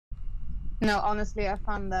No, honestly, I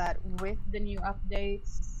found that with the new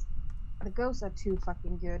updates, the ghosts are too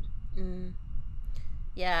fucking good.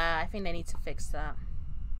 Yeah, I think they need to fix that.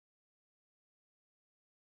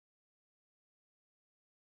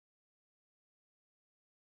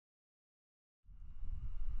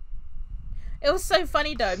 It was so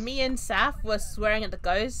funny though. Me and Saph were swearing at the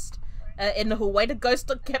ghost in the hallway. The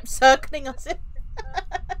ghost kept circling us.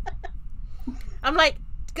 I'm like,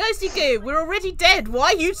 Ghosty Goo, we're already dead.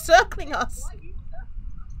 Why are you circling us?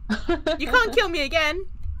 You can't kill me again.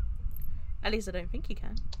 At least I don't think you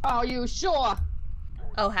can. Are you sure?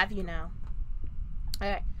 Oh, have you now?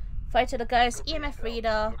 Alright. Photo the ghost, EMF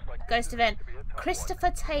reader, ghost event,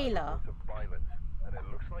 Christopher Taylor.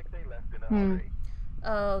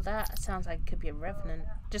 Oh, that sounds like it could be a revenant.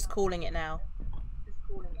 Just calling it now.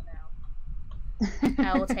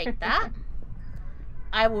 I will take that.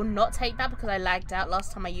 I will not take that because I lagged out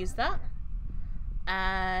last time I used that.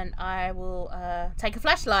 And I will take a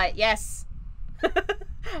flashlight. Yes.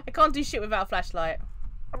 I can't do shit without a flashlight.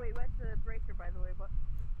 Oh wait, where's the breaker, by the way? What?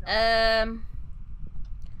 No.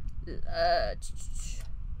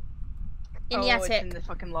 In the attic. It's in the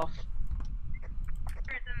fucking loft.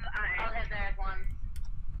 I'll head there at once.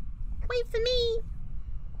 Wait for me.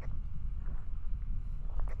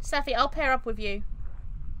 Sapphy, I'll pair up with you.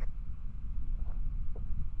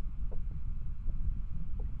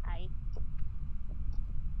 Hi.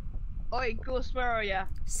 Oi, ghost, where are ya?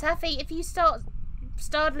 Sapphy, if you start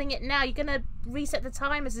startling it now, you're gonna reset the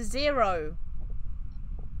time as a 0.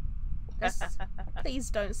 Please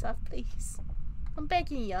don't, Saph, please. I'm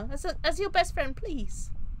begging you. As your best friend,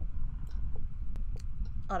 please.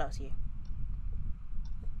 Oh, that was you.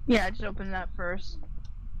 Yeah, just open that first.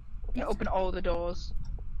 Yeah, open all the doors.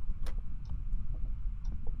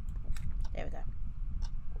 There we go.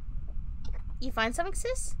 You find something,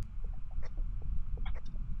 sis?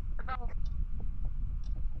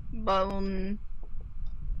 Bone.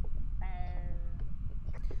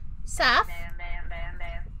 Saph?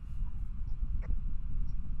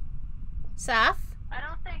 Saph? I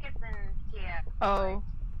don't think it's in here. Oh.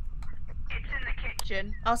 It's in the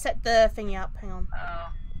kitchen. I'll set the thingy up. Hang on. Oh.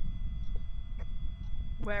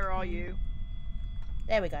 Where are you?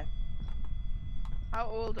 There we go. How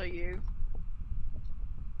old are you?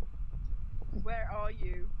 Where are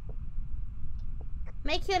you?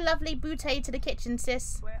 Make your lovely bouteille to the kitchen,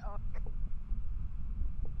 sis. Where are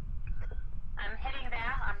I'm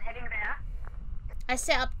heading there. I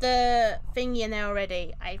set up the thingy in there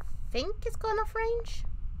already. I think it's gone off range.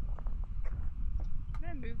 I'm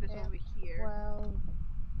gonna move this over here. Well.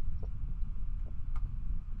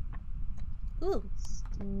 Ooh.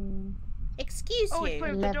 Excuse Oh, you. it's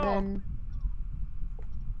playing with the dog. 11.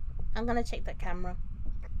 I'm gonna check that camera.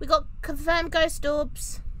 We got confirmed ghost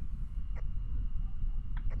orbs.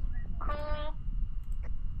 Cool.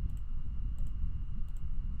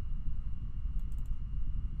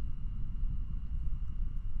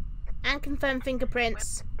 And confirmed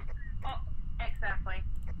fingerprints. Oh, exactly.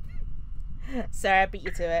 Sorry, I beat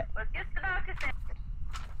you to it. Was just about to say.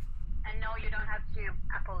 And no, you don't have to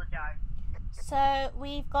apologize. So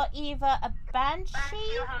we've got either a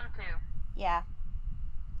banshee. You have to. Yeah.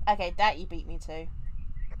 Okay, that you beat me to.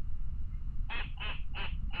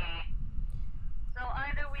 So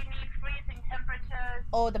either we need freezing temperatures.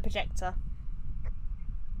 Or the projector.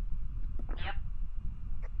 Yep.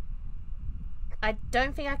 I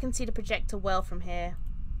don't think I can see the projector well from here.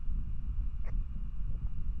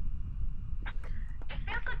 It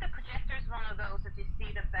feels like the projector is one of those that you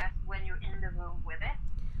see the best when you're in the room with it.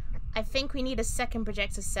 I think we need a second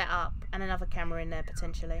projector set up and another camera in there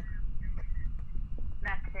potentially.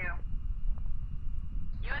 That too.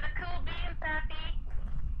 You're the cool bean, Sappy.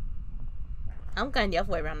 I'm going the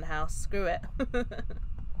other way around the house. Screw it.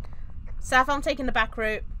 Saph, I'm taking the back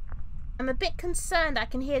route. I'm a bit concerned I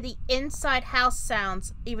can hear the inside house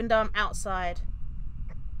sounds even though I'm outside.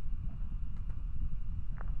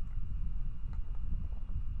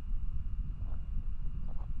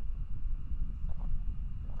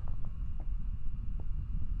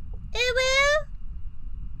 Uwu!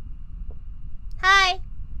 Hi!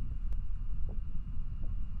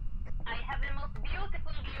 I have the most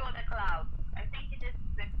beautiful view of the clouds. I think it is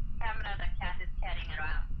the camera that Cat is carrying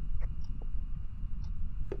around.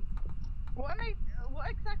 What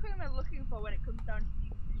exactly am I looking for when it comes down to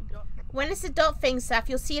these dots? When it's a dot thing, Saph,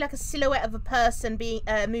 you'll see like a silhouette of a person being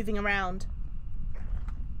moving around.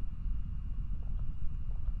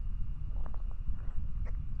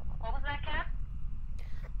 What was that, Cat?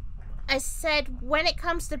 I said when it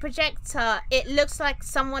comes to the projector, it looks like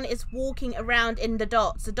someone is walking around in the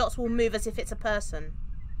dots. The dots will move as if it's a person.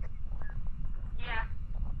 Yeah.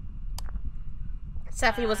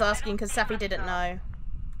 Sapphy was asking because I don't Sapphy see didn't myself. know.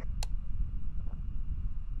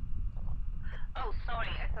 Oh, sorry.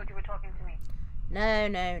 I thought you were talking to me. No,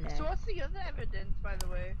 no, So no. what's the other evidence, by the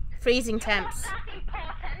way? Freezing You're not temps. that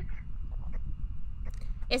important.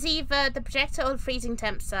 It's either the projector or freezing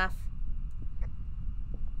temps, Saph.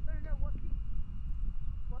 No,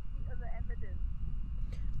 what's the other evidence?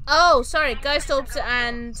 Oh, sorry, Fingerprints ghost orbs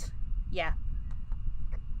and ghost and... Yeah.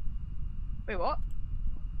 Wait, what?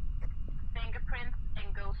 Fingerprints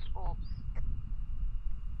and ghost orbs.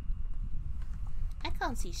 I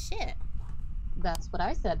can't see shit. That's what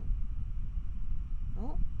I said.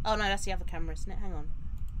 Oh, oh no, that's the other camera, isn't it? Hang on.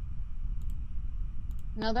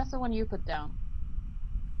 No, that's the one you put down.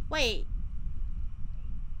 Wait.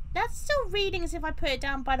 That's still reading as if I put it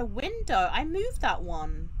down by the window. I moved that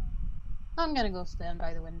one. I'm gonna go stand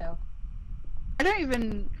by the window. I don't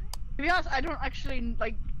even. To be honest, I don't actually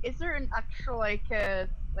like. Is there an actual like a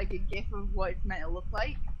GIF of what it's meant to look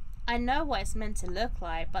like? I know what it's meant to look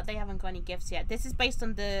like, but they haven't got any gifts yet. This is based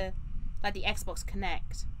on the Xbox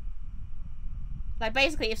Kinect. Like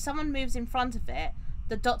basically, if someone moves in front of it,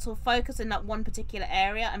 the dots will focus in that one particular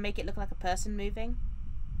area and make it look like a person moving.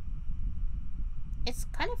 It's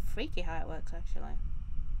kind of freaky how it works, actually.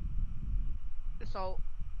 Assault.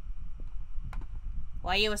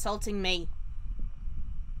 Why are you assaulting me?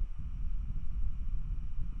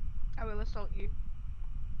 I will assault you.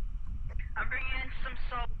 I'm bringing in some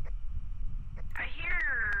salt. I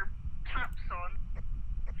hear taps on.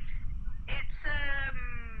 It's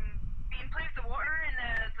being placed the water in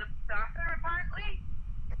the bathroom apparently.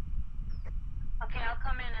 Okay, I'll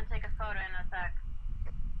come in and take a photo in a sec.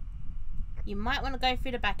 You might want to go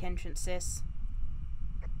through the back entrance, sis.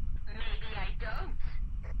 Maybe I don't.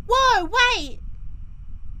 Whoa, wait!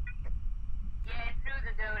 Yeah, it's through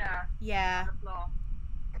the Dota Yeah. on the floor.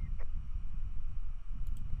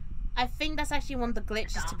 I think that's actually one of the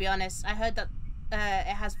glitches, to be honest. I heard that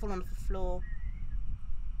it has fallen off the floor.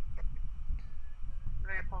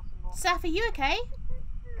 Very possible. Saph, are you okay?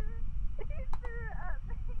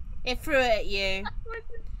 It threw it at you.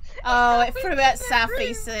 Oh, it threw it at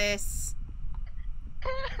Sapphy, sis.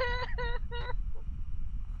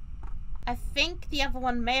 I think the other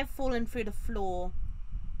one may have fallen through the floor.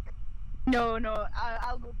 No,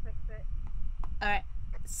 I'll go fix it. Alright.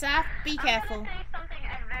 Saph, be careful. I'm gonna say something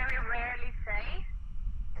I very rarely say.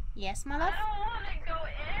 Yes, my I love? don't want to go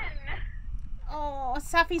in. Oh,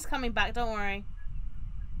 Sapphy's coming back, don't worry.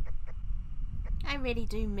 I really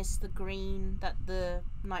do miss the green that the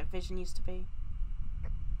night vision used to be.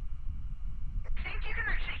 I think you can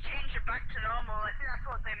actually change it back to normal. I think that's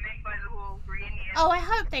what they mean by the whole green here. Oh, I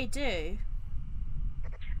hope they do.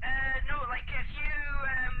 No, like if you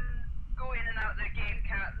go in and out of the game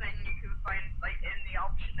cat, then you can find like in the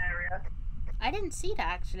option area. I didn't see that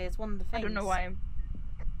actually as one of the things. I don't know why.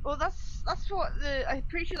 Well, that's what the. I'm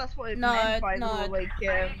pretty sure that's what it No, meant by no. the whole, like.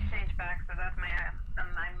 I need to change back so that my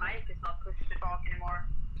mic is not pushed to talk anymore.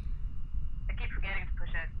 I keep forgetting to push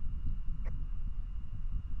it.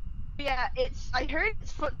 Yeah, it's. I heard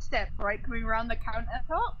its footstep right coming around the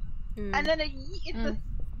countertop, Mm. and then it yeeted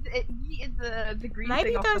the green. Maybe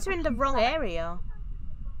thing off those the are in the fucking wrong side. area.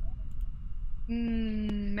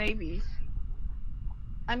 Maybe.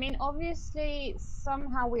 I mean, obviously,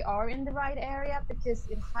 somehow we are in the right area because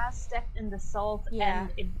it has stepped in the salt Yeah.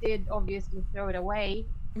 and it did obviously throw it away.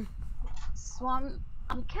 So I'm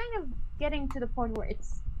kind of getting to the point where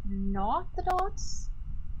it's not the dots.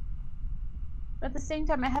 But at the same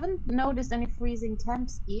time, I haven't noticed any freezing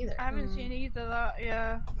temps either. I haven't seen either that.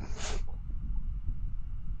 Yeah.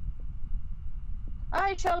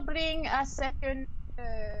 I shall bring a second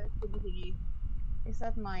thingy. Is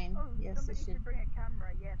that mine? Oh, Yes, it somebody should. should bring a camera.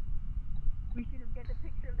 Yes. We should have get a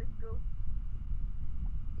picture of this ghost.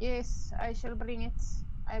 Yes, I shall bring it.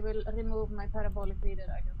 I will remove my parabolic reader.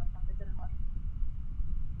 I do not want it anymore.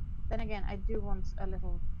 Then again, I do want a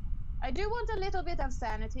little bit of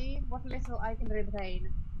sanity. What little I can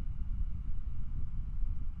retain.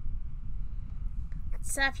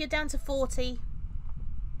 Saph, you're down to 40.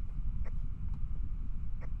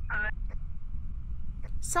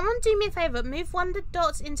 Someone do me a favour, move one of the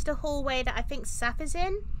dots into the hallway that I think Saph is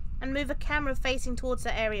in, and move a camera facing towards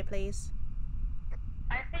that area, please.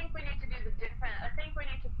 I think we need to do the different. I think we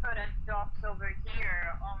need to put a dot over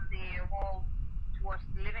here on the wall towards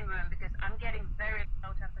the living room because I'm getting very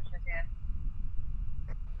low temperatures here.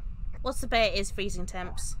 What's the bet is freezing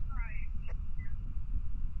temps?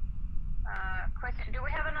 Question: do we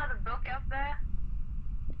have another book out there?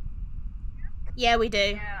 Yeah, we do.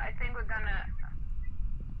 Yeah, I think we're gonna.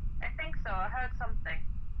 I think so. I heard something.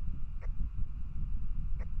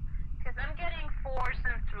 Because I'm getting 4s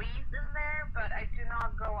and 3s in there, but I do not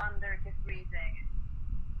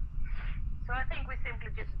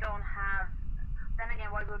likely just don't have. Then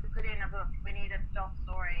again, why would we put in a book? We need a dot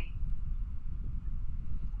story.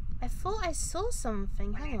 I thought I saw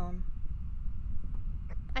something. Hang on.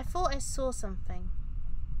 I thought I saw something.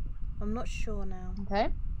 I'm not sure now. Okay.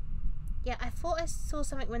 Yeah, I thought I saw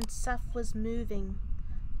something when Saph was moving.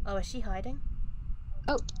 Oh, is she hiding?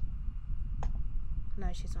 Oh. No,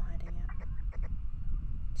 she's not hiding yet.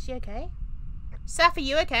 Is she okay? Saph, are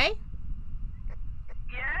you okay?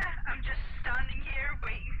 Yeah, I'm just standing here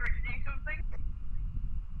waiting for her to do something.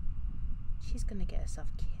 She's gonna get herself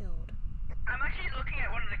killed. I'm actually looking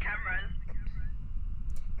at one of the cameras.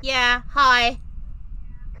 Yeah, hi.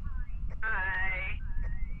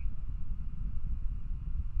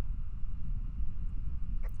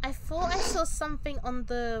 I thought I saw something on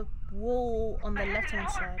the wall on the left-hand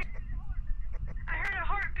side. I heard a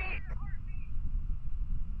heartbeat.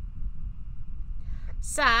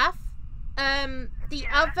 Saph, the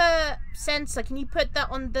other sensor, can you put that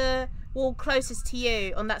on the wall closest to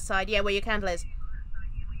you, on that side? Yeah, where your candle is.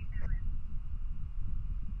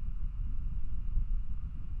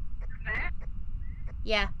 There?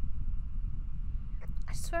 Yeah.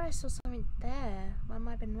 I swear I saw something there. I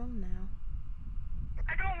might have been wrong now.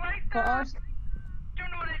 I don't like For that. us.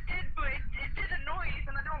 Don't know what it did, but it did a noise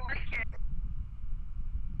and I don't like it.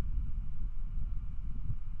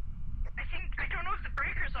 I don't know if the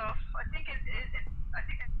breaker's off. I think I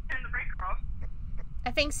turned the breaker off.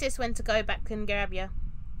 I think Sis went to go back and grab you.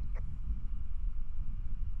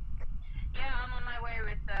 Yeah, I'm on my way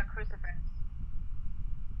with the crucifix.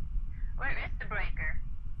 Where is the breaker?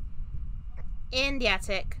 In the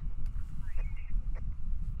attic.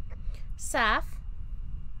 Saph?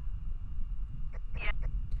 Yeah.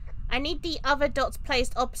 I need the other dots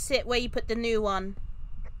placed opposite where you put the new one.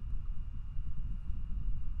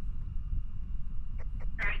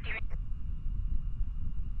 Alright, give me.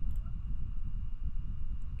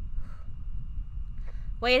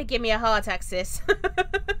 Way to give me a heart attack, Sis.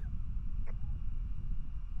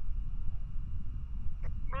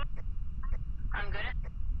 I'm good.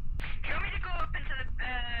 Do you want me to go up into the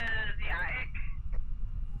attic?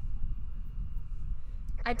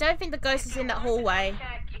 I don't think the ghost is in that hallway.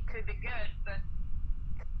 Check, it could be good, but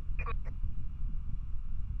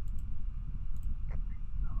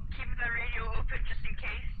keep the radio open just in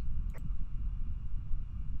case.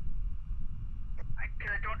 Cause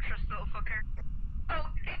I don't trust the little fucker. Oh,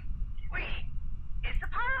 wait, is the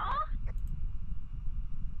power off?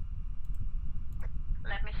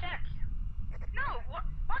 Let me check. No, what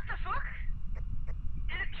the fuck?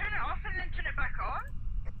 Did it turn it off and then turn it back on?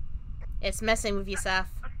 It's messing with you, Saph.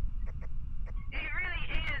 It really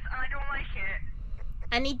is, and I don't like it.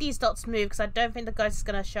 I need these dots moved because I don't think the ghost is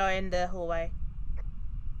going to show in the hallway.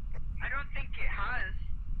 I don't think it has.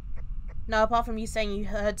 No, apart from you saying you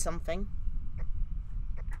heard something.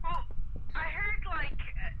 Well, I heard like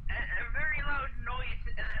a very loud noise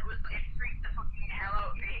and it freaked the fucking hell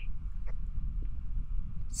out of me.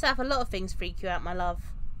 Saph, a lot of things freak you out, my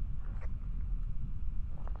love.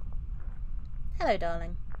 Hello,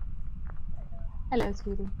 darling. Hello,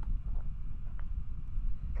 sweetie.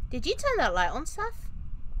 Did you turn that light on, Saph?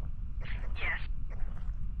 Yes.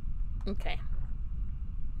 Okay.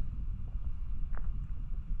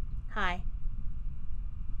 Hi.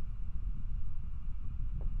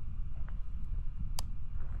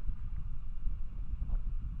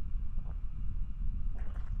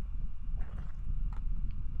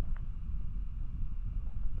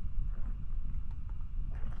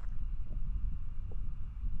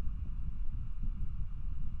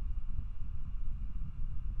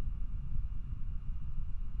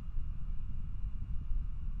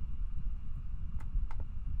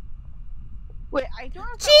 Wait, I don't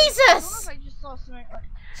know if Jesus! I don't know if I just saw something like...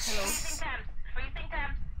 Hello? Freezing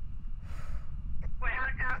temps. Wait,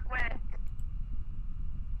 where?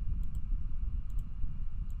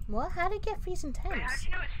 What? How did it get freezing temps? Wait, how do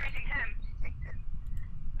you know it's freezing temps?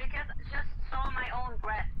 Because I just saw my own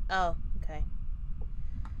breath. Oh, okay.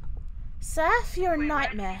 Saph, you're a Wait,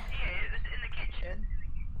 nightmare. where did you see it? It was in the kitchen.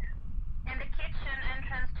 In the kitchen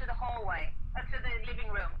entrance to the hallway. To the living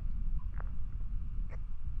room.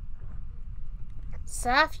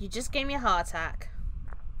 Saph, you just gave me a heart attack.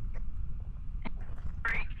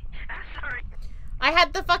 Sorry. I'm sorry. I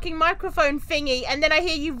had the fucking microphone thingy and then I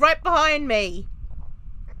hear you right behind me.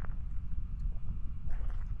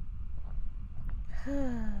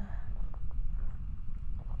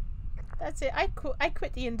 That's it. I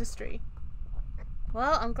quit the industry.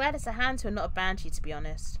 Well, I'm glad it's a hand and not a banshee, to be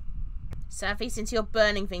honest. Saphy, since you're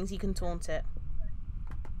burning things, you can taunt it.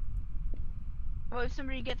 Well, if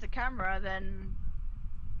somebody gets a camera, then...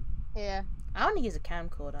 Here. I want to use a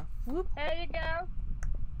camcorder. Whoop. There you go.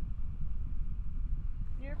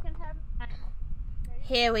 You can have.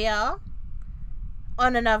 Here we are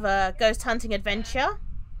on another ghost hunting adventure.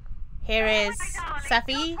 Here is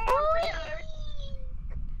Sapphy.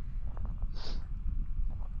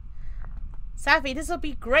 Sapphy, this will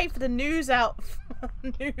be great for the news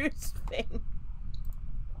news thing.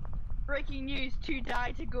 Breaking news: 2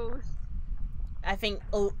 died to ghost. I think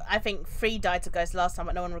 3 died to ghost last time,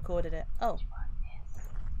 but no one recorded it. Oh.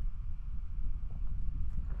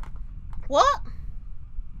 What?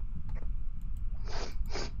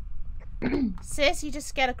 Sis, you just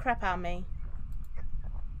scared the crap out of me.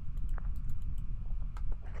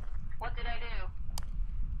 What did I do?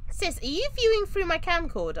 Sis, are you viewing through my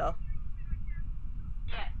camcorder?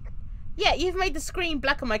 Yes. Yeah, you've made the screen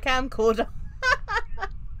black on my camcorder.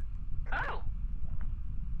 Oh.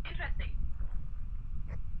 Interesting.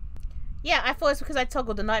 Yeah, I thought it's because I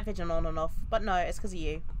toggled the night vision on and off, but no, it's because of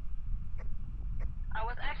you. I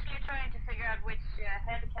was actually trying to figure out which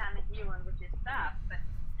headcam is you and which is Saph, but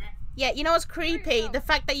Yeah, you know what's creepy? The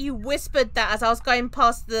fact that you whispered that as I was going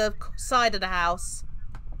past the side of the house.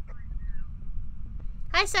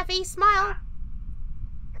 Hi, Sapphy, smile.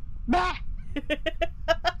 Bah!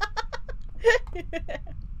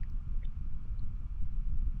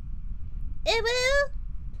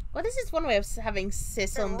 Well, this is one way of having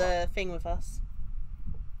Sis on the thing with us.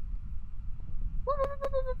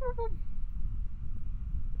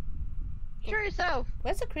 Show yourself.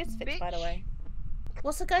 Where's the crucifix, Bitch. by the way?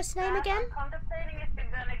 What's the ghost name again? I'm contemplating if you're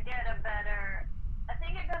gonna get a better. I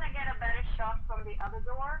think you're gonna get a better shot from the other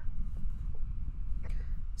door.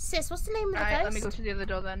 Sis, what's the name of the Alright, ghost? let me go to the other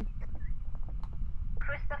door then.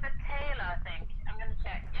 Christopher Taylor, I think. I'm gonna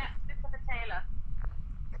check. Yeah, Christopher Taylor.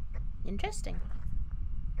 Interesting.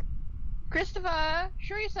 Christopher,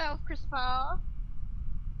 show yourself, Christopher.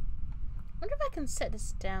 Wonder if I can set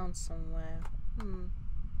this down somewhere. No.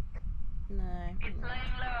 It's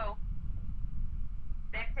laying low.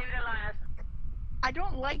 The activity line is. I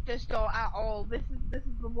don't like this door at all. This is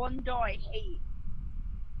the one door I hate.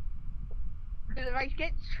 Because if I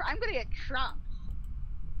get, I'm gonna get trapped,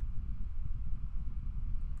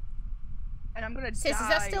 and I'm gonna Sis, die. is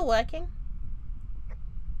that still working?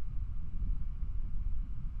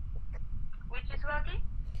 Which is working?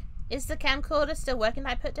 Is the camcorder still working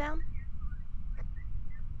that I put down?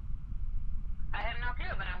 I have no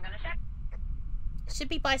clue, but I'm gonna check. It should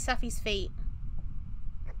be by Sapphy's feet.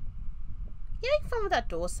 You having fun with that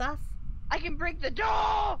door, Saph? I can break the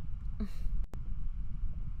door.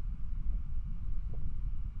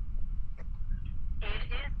 It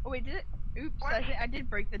is. Oh wait, did it? Oops, I think I did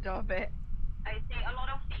break the door a bit. I see a lot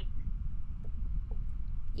of feet.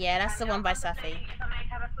 Yeah, that's I'm the one by now Sapphy. contemplating if I might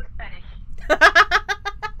have a foot fetish.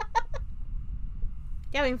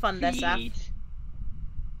 You having fun there, Saph? Feet.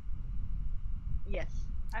 Yes,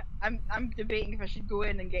 I'm debating if I should go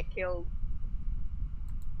in and get killed.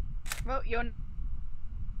 Well, you're. A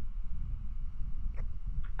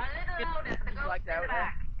little louder. The ghost Like in that, the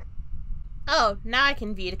back. Oh, now I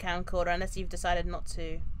can view the camcorder unless you've decided not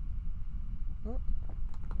to. Oh.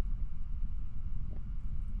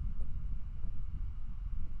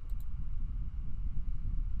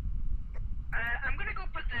 I'm gonna go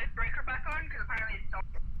put the breaker back on because apparently it's off.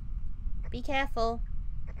 Be careful.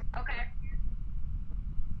 Okay.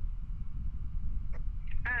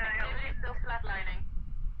 It's still flatlining.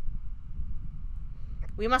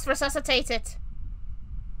 We must resuscitate it.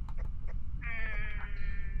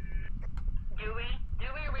 Do we? Do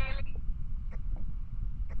we really?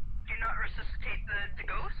 Do not resuscitate the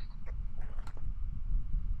ghost?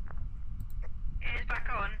 It is back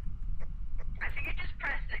on. I think I just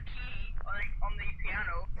pressed a key on the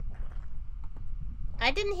piano.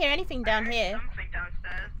 I didn't hear anything down I heard here. something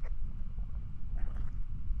downstairs.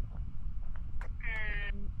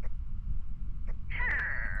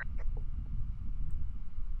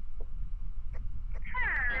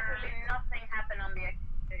 Literally nothing happened on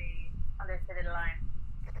the city line.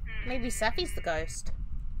 Maybe Sapphy's the ghost.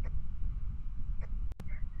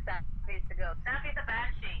 Sapphy's the ghost. Sapphy's a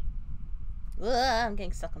banshee. Ugh, I'm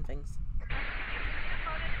getting stuck on things.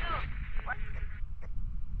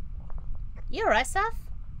 You alright, Saph?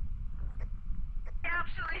 It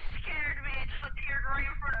absolutely scared me. It just appeared right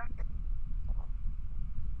in front of me.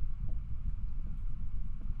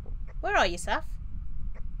 Where are you, Saph?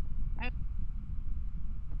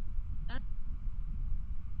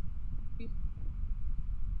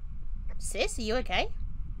 Sis, are you okay?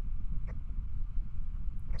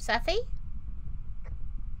 Sapphy?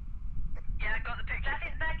 Yeah, I got the picture.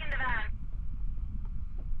 Sapphy's back in the van.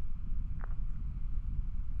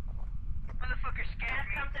 Motherfucker scared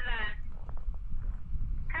me. Come to the van.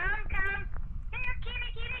 Come. Here,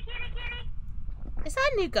 kitty. Is that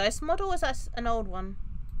a new ghost model or is that an old one?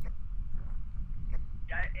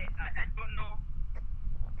 I don't know.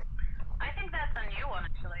 I think that's a new one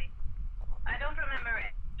actually. I don't remember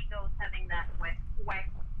any ghost having that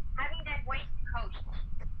having that white coat.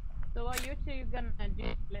 So are you two gonna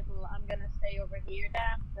do little? I'm gonna stay over here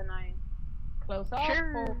dance, and I close off.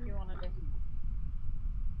 Sure. Or you wanna do?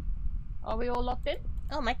 Are we all locked in?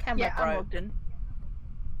 Oh, my camera Yeah, I'm broke. logged in.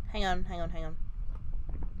 Hang on.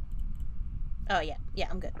 Oh, yeah. Yeah,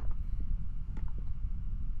 I'm good.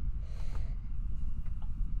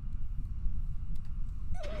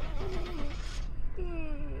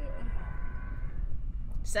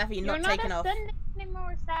 Sapphy, You're not not taken off. ascending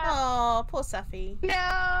anymore, Saph. Oh, poor Sapphy.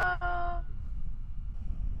 No.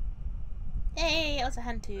 Hey, I was a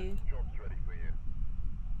hand too.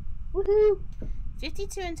 Woohoo!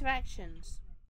 52 interactions.